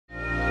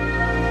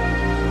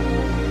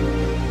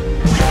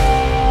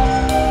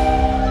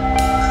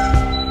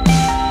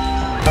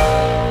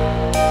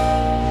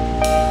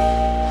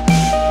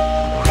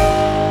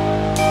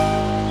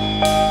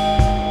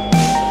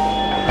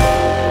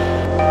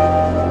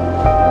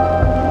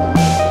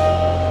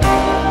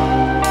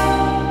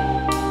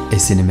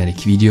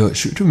cinematic video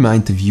should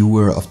remind the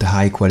viewer of the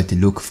high quality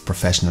look of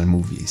professional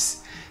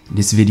movies. In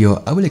this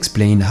video I will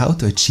explain how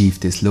to achieve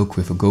this look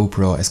with a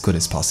GoPro as good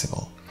as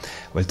possible.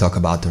 We'll talk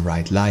about the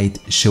right light,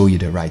 show you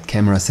the right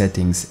camera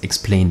settings,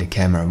 explain the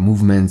camera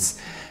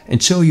movements,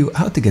 and show you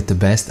how to get the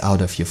best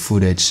out of your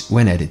footage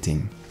when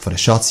editing. For the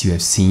shots you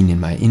have seen in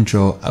my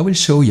intro, I will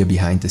show you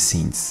behind the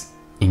scenes.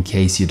 In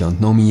case you don't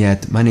know me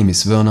yet, my name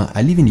is Werner,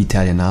 I live in the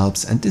Italian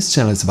Alps and this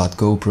channel is about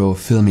GoPro,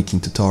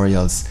 filmmaking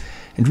tutorials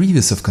and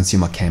reviews of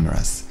consumer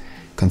cameras.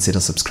 Consider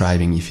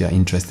subscribing if you are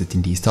interested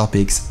in these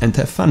topics and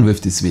have fun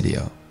with this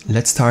video.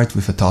 Let's start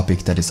with a topic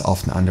that is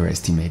often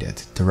underestimated,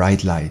 the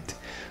right light.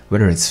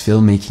 Whether it's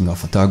filmmaking or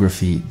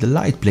photography, the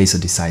light plays a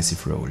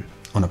decisive role.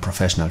 On a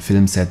professional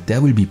film set, there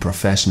will be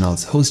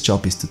professionals whose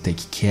job is to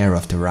take care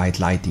of the right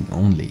lighting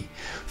only.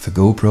 For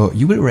GoPro,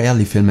 you will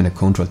rarely film in a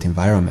controlled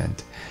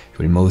environment.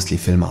 You will mostly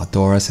film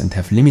outdoors and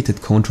have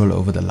limited control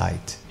over the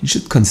light. You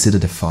should consider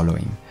the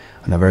following.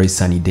 On a very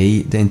sunny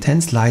day, the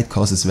intense light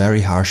causes very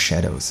harsh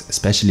shadows,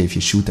 especially if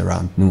you shoot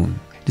around noon.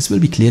 This will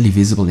be clearly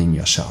visible in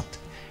your shot.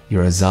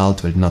 Your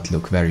result will not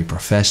look very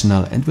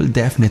professional and will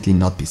definitely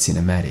not be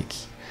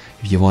cinematic.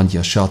 If you want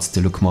your shots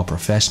to look more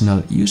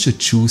professional, you should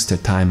choose the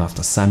time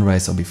after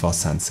sunrise or before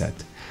sunset.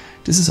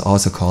 This is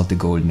also called the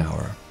golden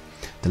hour.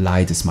 The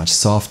light is much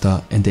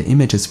softer and the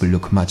images will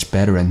look much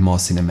better and more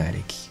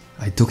cinematic.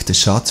 I took the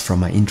shots from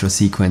my intro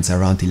sequence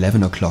around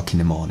 11 o'clock in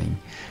the morning.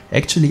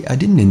 Actually, I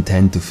didn't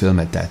intend to film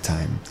at that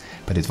time,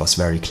 but it was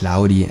very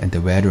cloudy and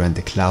the weather and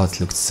the clouds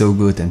looked so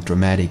good and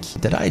dramatic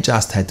that I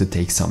just had to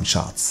take some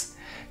shots.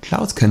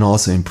 Clouds can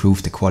also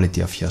improve the quality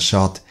of your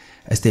shot,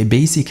 as they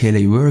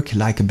basically work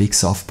like a big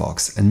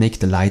softbox and make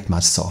the light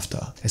much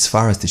softer. As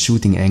far as the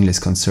shooting angle is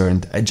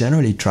concerned, I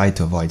generally try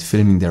to avoid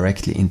filming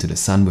directly into the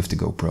sun with the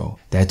GoPro.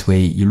 That way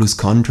you lose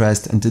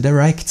contrast and the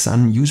direct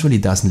sun usually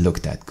doesn't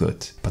look that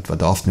good. But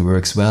what often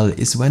works well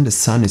is when the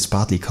sun is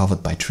partly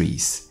covered by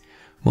trees.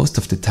 Most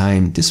of the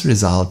time this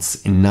results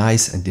in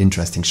nice and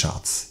interesting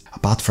shots.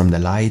 Apart from the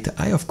light,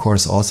 I of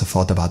course also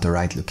thought about the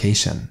right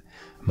location.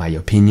 In my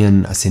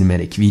opinion, a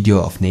cinematic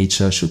video of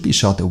nature should be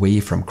shot away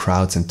from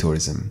crowds and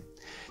tourism.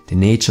 The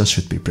nature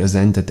should be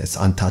presented as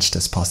untouched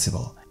as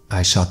possible.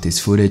 I shot this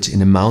footage in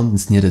the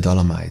mountains near the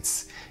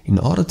Dolomites. In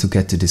order to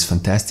get to this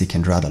fantastic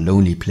and rather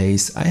lonely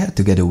place, I had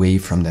to get away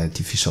from the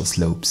artificial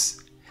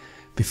slopes.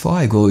 Before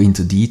I go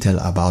into detail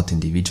about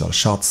individual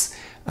shots,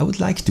 I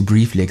would like to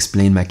briefly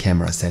explain my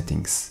camera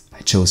settings.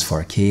 I chose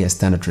 4K as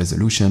standard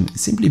resolution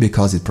simply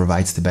because it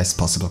provides the best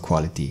possible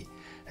quality.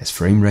 As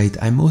frame rate,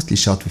 I mostly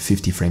shot with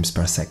 50 frames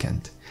per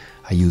second.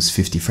 I use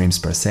 50 frames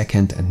per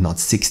second and not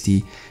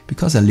 60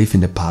 because I live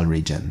in the PAL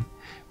region.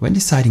 When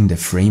deciding the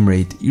frame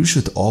rate, you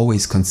should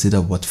always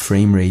consider what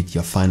frame rate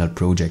your final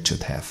project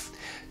should have.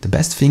 The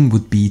best thing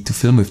would be to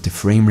film with the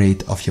frame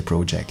rate of your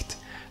project.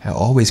 I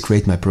always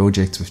create my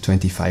projects with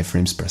 25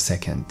 frames per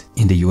second.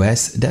 In the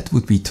US, that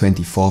would be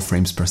 24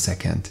 frames per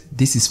second.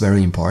 This is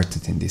very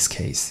important in this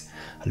case.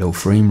 A low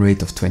frame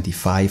rate of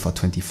 25 or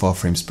 24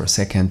 frames per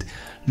second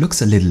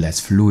looks a little less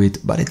fluid,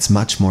 but it's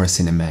much more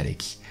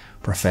cinematic.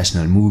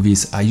 Professional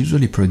movies are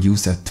usually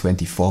produced at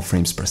 24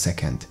 frames per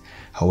second.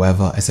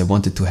 However, as I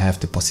wanted to have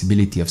the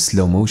possibility of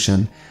slow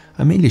motion,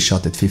 I mainly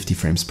shot at 50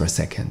 frames per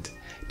second.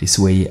 This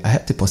way, I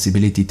had the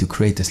possibility to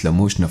create a slow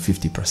motion of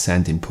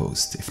 50% in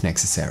post, if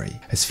necessary.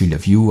 As field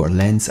of view or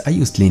lens, I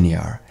used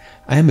linear.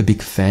 I am a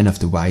big fan of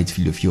the wide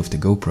field of view of the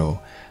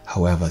GoPro.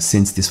 However,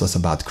 since this was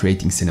about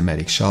creating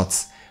cinematic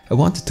shots, I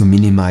wanted to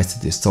minimize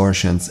the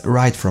distortions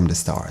right from the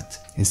start.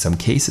 In some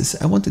cases,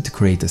 I wanted to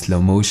create a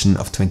slow motion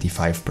of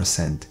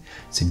 25%.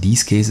 So in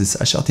these cases,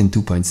 I shot in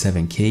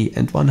 2.7K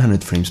and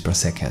 100 frames per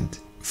second.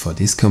 For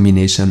this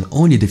combination,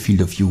 only the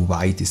field of view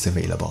wide is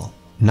available.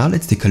 Now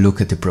let's take a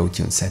look at the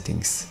ProTune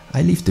settings.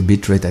 I leave the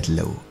bitrate at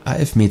low. I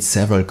have made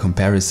several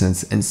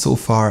comparisons and so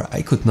far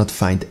I could not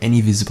find any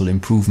visible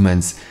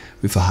improvements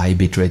with a high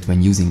bitrate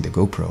when using the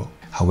GoPro.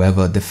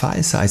 However, the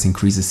file size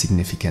increases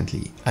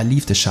significantly. I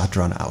leave the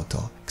shutter on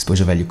auto.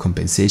 Exposure value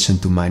compensation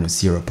to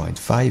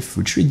 -0.5,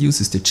 which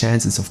reduces the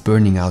chances of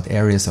burning out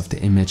areas of the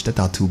image that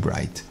are too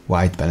bright.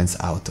 White balance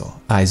auto.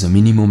 ISO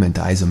minimum and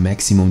ISO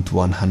maximum to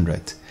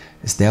 100.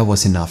 As there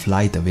was enough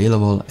light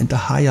available and a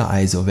higher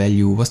ISO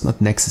value was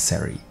not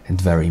necessary. And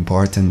very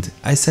important,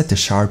 I set the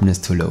sharpness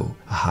to low.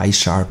 A high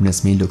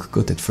sharpness may look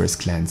good at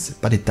first glance,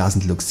 but it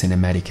doesn't look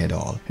cinematic at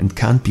all and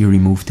can't be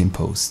removed in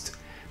post.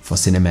 For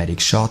cinematic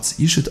shots,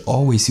 you should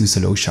always use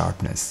a low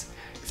sharpness.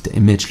 If the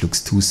image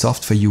looks too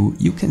soft for you,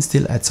 you can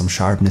still add some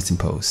sharpness in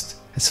post.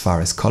 As far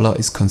as color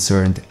is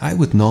concerned, I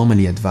would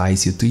normally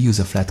advise you to use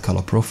a flat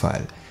color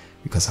profile,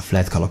 because a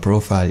flat color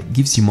profile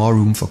gives you more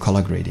room for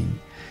color grading.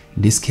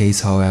 In this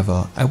case,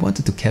 however, I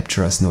wanted to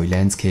capture a snowy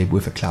landscape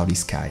with a cloudy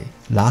sky.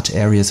 Large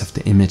areas of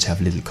the image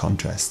have little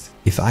contrast.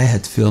 If I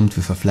had filmed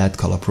with a flat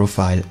color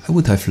profile, I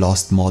would have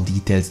lost more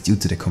details due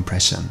to the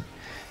compression.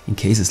 In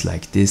cases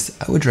like this,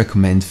 I would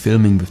recommend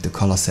filming with the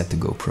color set to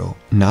GoPro.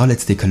 Now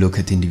let's take a look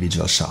at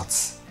individual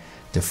shots.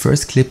 The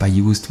first clip I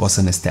used was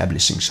an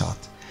establishing shot.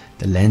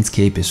 The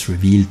landscape is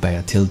revealed by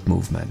a tilt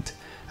movement.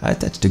 I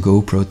attached the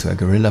GoPro to a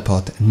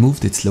GorillaPod and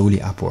moved it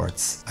slowly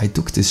upwards. I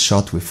took this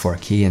shot with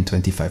 4K and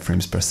 25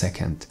 frames per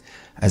second.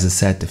 As I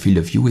said, the field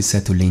of view is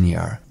set to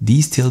linear.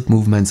 These tilt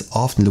movements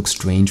often look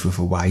strange with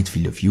a wide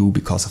field of view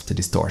because of the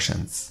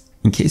distortions.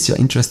 In case you're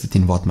interested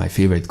in what my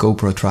favorite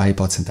GoPro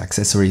tripods and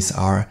accessories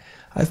are,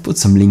 I've put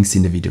some links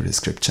in the video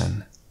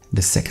description.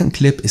 The second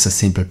clip is a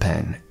simple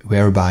pan,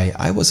 whereby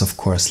I was of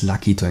course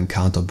lucky to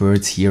encounter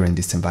birds here in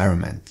this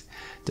environment.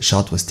 The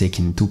shot was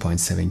taken in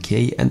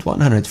 2.7K and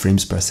 100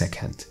 frames per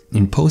second.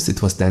 In post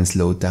it was then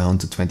slowed down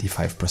to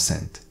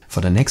 25%.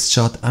 For the next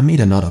shot I made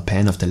another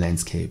pan of the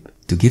landscape.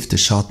 To give the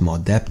shot more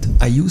depth,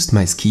 I used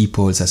my ski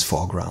poles as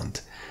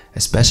foreground.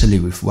 Especially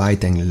with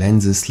wide-angle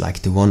lenses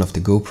like the one of the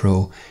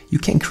GoPro, you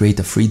can create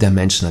a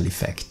three-dimensional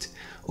effect.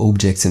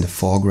 Objects in the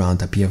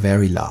foreground appear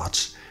very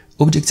large.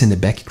 Objects in the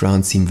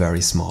background seem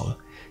very small.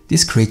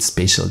 This creates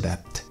spatial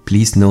depth.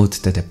 Please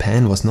note that the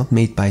pan was not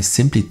made by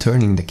simply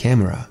turning the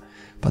camera,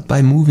 but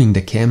by moving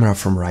the camera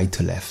from right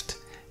to left.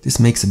 This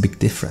makes a big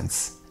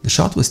difference. The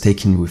shot was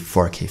taken with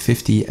 4K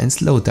 50 and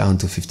slowed down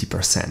to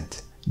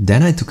 50%.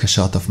 Then I took a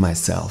shot of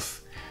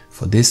myself.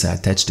 For this I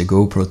attached the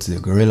GoPro to the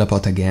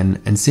GorillaPod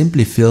again and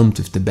simply filmed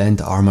with the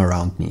bent arm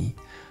around me.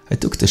 I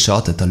took the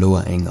shot at a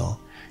lower angle.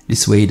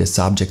 This way the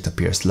subject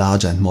appears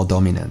larger and more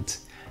dominant.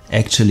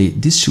 Actually,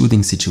 this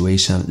shooting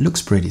situation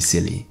looks pretty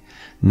silly.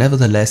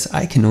 Nevertheless,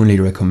 I can only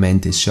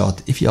recommend this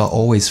shot if you are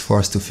always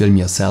forced to film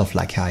yourself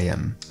like I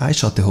am. I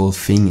shot the whole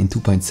thing in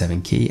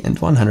 2.7K and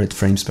 100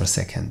 frames per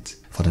second.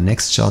 For the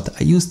next shot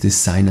I used this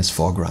sign as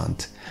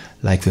foreground.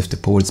 Like with the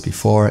poles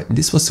before,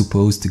 this was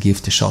supposed to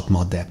give the shot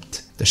more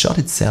depth. The shot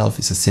itself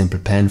is a simple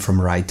pan from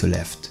right to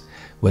left,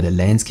 where the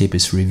landscape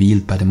is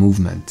revealed by the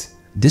movement.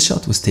 This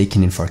shot was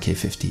taken in 4K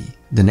 50.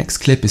 The next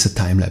clip is a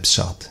time-lapse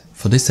shot.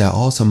 For this I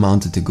also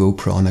mounted the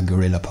GoPro on a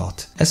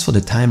GorillaPod. As for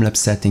the time-lapse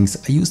settings,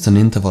 I used an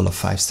interval of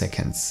 5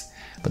 seconds,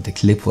 but the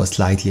clip was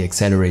slightly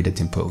accelerated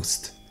in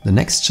post. The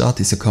next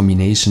shot is a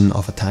combination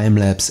of a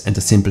time-lapse and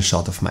a simple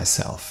shot of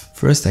myself.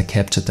 First I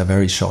captured a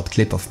very short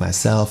clip of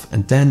myself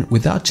and then,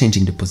 without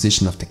changing the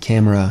position of the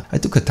camera, I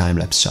took a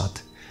time-lapse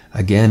shot.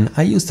 Again,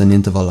 I used an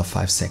interval of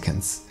 5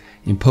 seconds.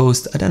 In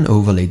post I then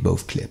overlaid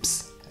both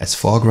clips. As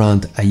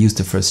foreground I used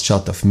the first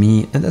shot of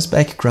me, and as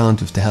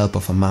background with the help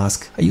of a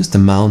mask I used the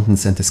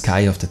mountains and the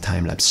sky of the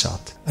time-lapse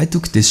shot. I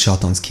took this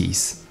shot on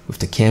skis. With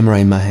the camera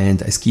in my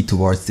hand I skied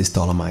towards this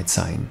Dolomite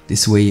sign.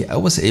 This way I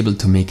was able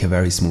to make a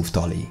very smooth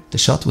dolly. The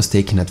shot was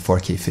taken at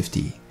 4K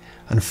 50.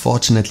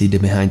 Unfortunately the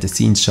behind the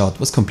scenes shot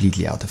was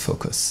completely out of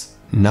focus.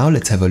 Now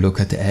let's have a look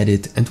at the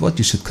edit and what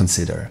you should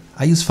consider.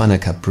 I use Final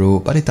Cut Pro,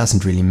 but it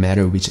doesn't really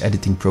matter which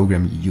editing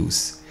program you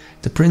use.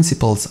 The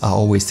principles are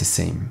always the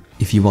same.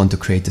 If you want to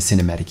create a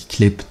cinematic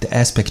clip, the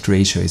aspect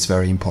ratio is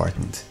very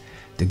important.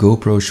 The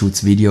GoPro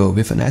shoots video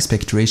with an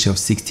aspect ratio of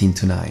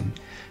 16:9.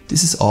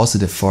 This is also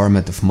the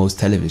format of most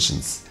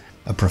televisions.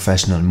 A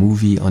professional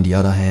movie, on the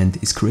other hand,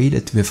 is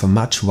created with a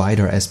much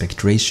wider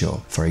aspect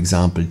ratio, for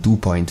example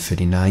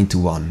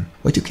 2.39:1,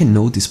 what you can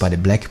notice by the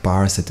black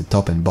bars at the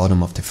top and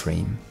bottom of the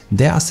frame.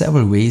 There are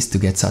several ways to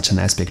get such an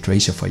aspect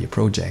ratio for your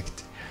project.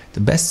 The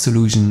best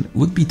solution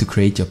would be to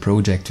create your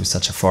project with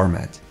such a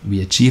format.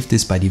 We achieve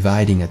this by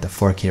dividing at a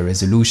 4K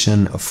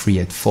resolution of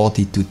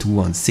 3840 to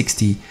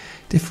 2160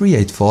 the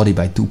 3840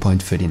 by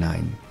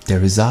 2.39. The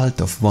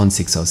result of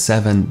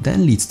 1607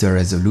 then leads to a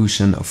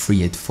resolution of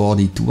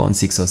 3840 to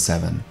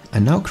 1607. I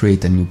now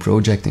create a new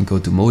project and go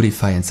to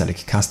modify and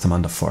select custom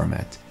under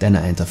format. Then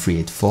I enter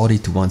 3840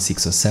 to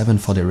 1607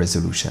 for the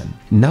resolution.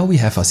 Now we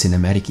have our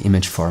cinematic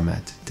image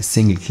format. The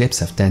single clips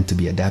have then to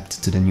be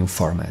adapted to the new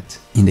format.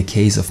 In the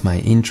case of my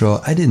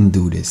intro I didn't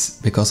do this,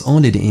 because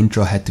only the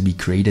intro had to be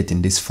created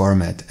in this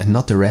format and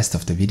not the rest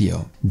of the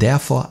video.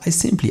 Therefore I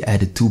simply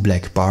added 2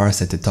 black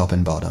bars at the top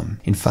and bottom.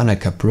 In Final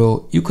Cut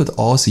Pro you could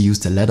also use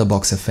the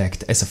letterbox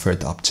effect as a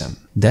third option.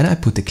 Then I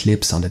put the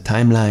clips on the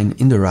timeline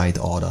in the right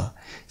order.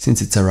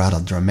 Since it's a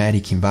rather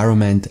dramatic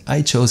environment,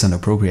 I chose an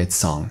appropriate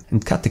song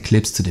and cut the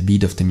clips to the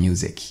beat of the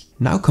music.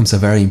 Now comes a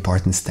very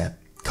important step: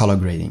 color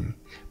grading.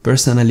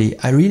 Personally,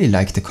 I really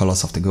like the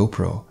colors of the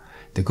GoPro.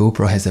 The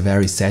GoPro has a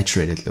very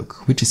saturated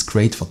look, which is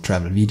great for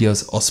travel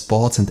videos or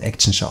sports and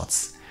action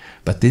shots.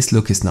 But this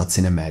look is not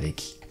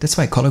cinematic. That's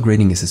why color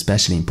grading is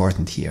especially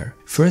important here.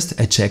 First,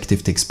 I checked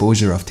if the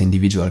exposure of the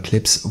individual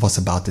clips was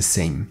about the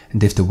same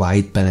and if the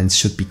white balance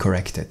should be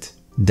corrected.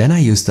 Then I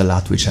used a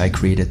LUT which I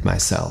created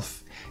myself.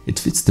 It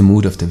fits the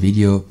mood of the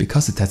video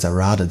because it has a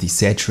rather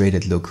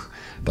desaturated look,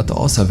 but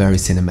also a very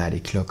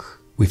cinematic look.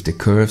 With the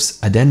curves,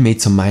 I then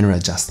made some minor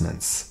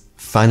adjustments.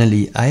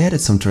 Finally, I added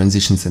some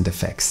transitions and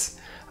effects.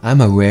 I'm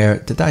aware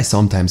that I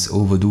sometimes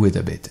overdo it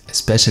a bit,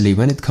 especially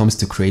when it comes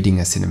to creating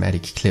a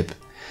cinematic clip.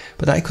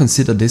 But I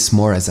consider this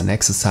more as an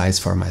exercise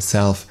for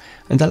myself,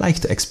 and I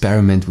like to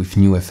experiment with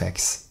new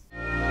effects.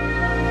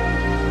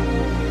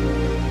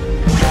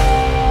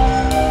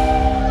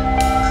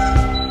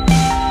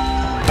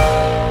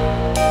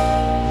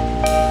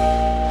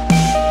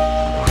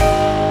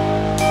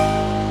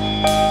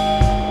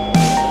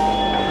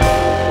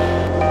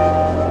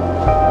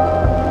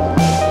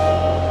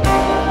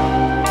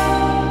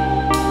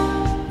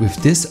 With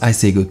this, I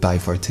say goodbye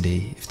for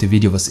today. If the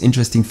video was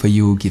interesting for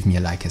you, give me a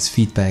like as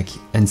feedback,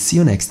 and see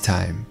you next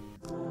time.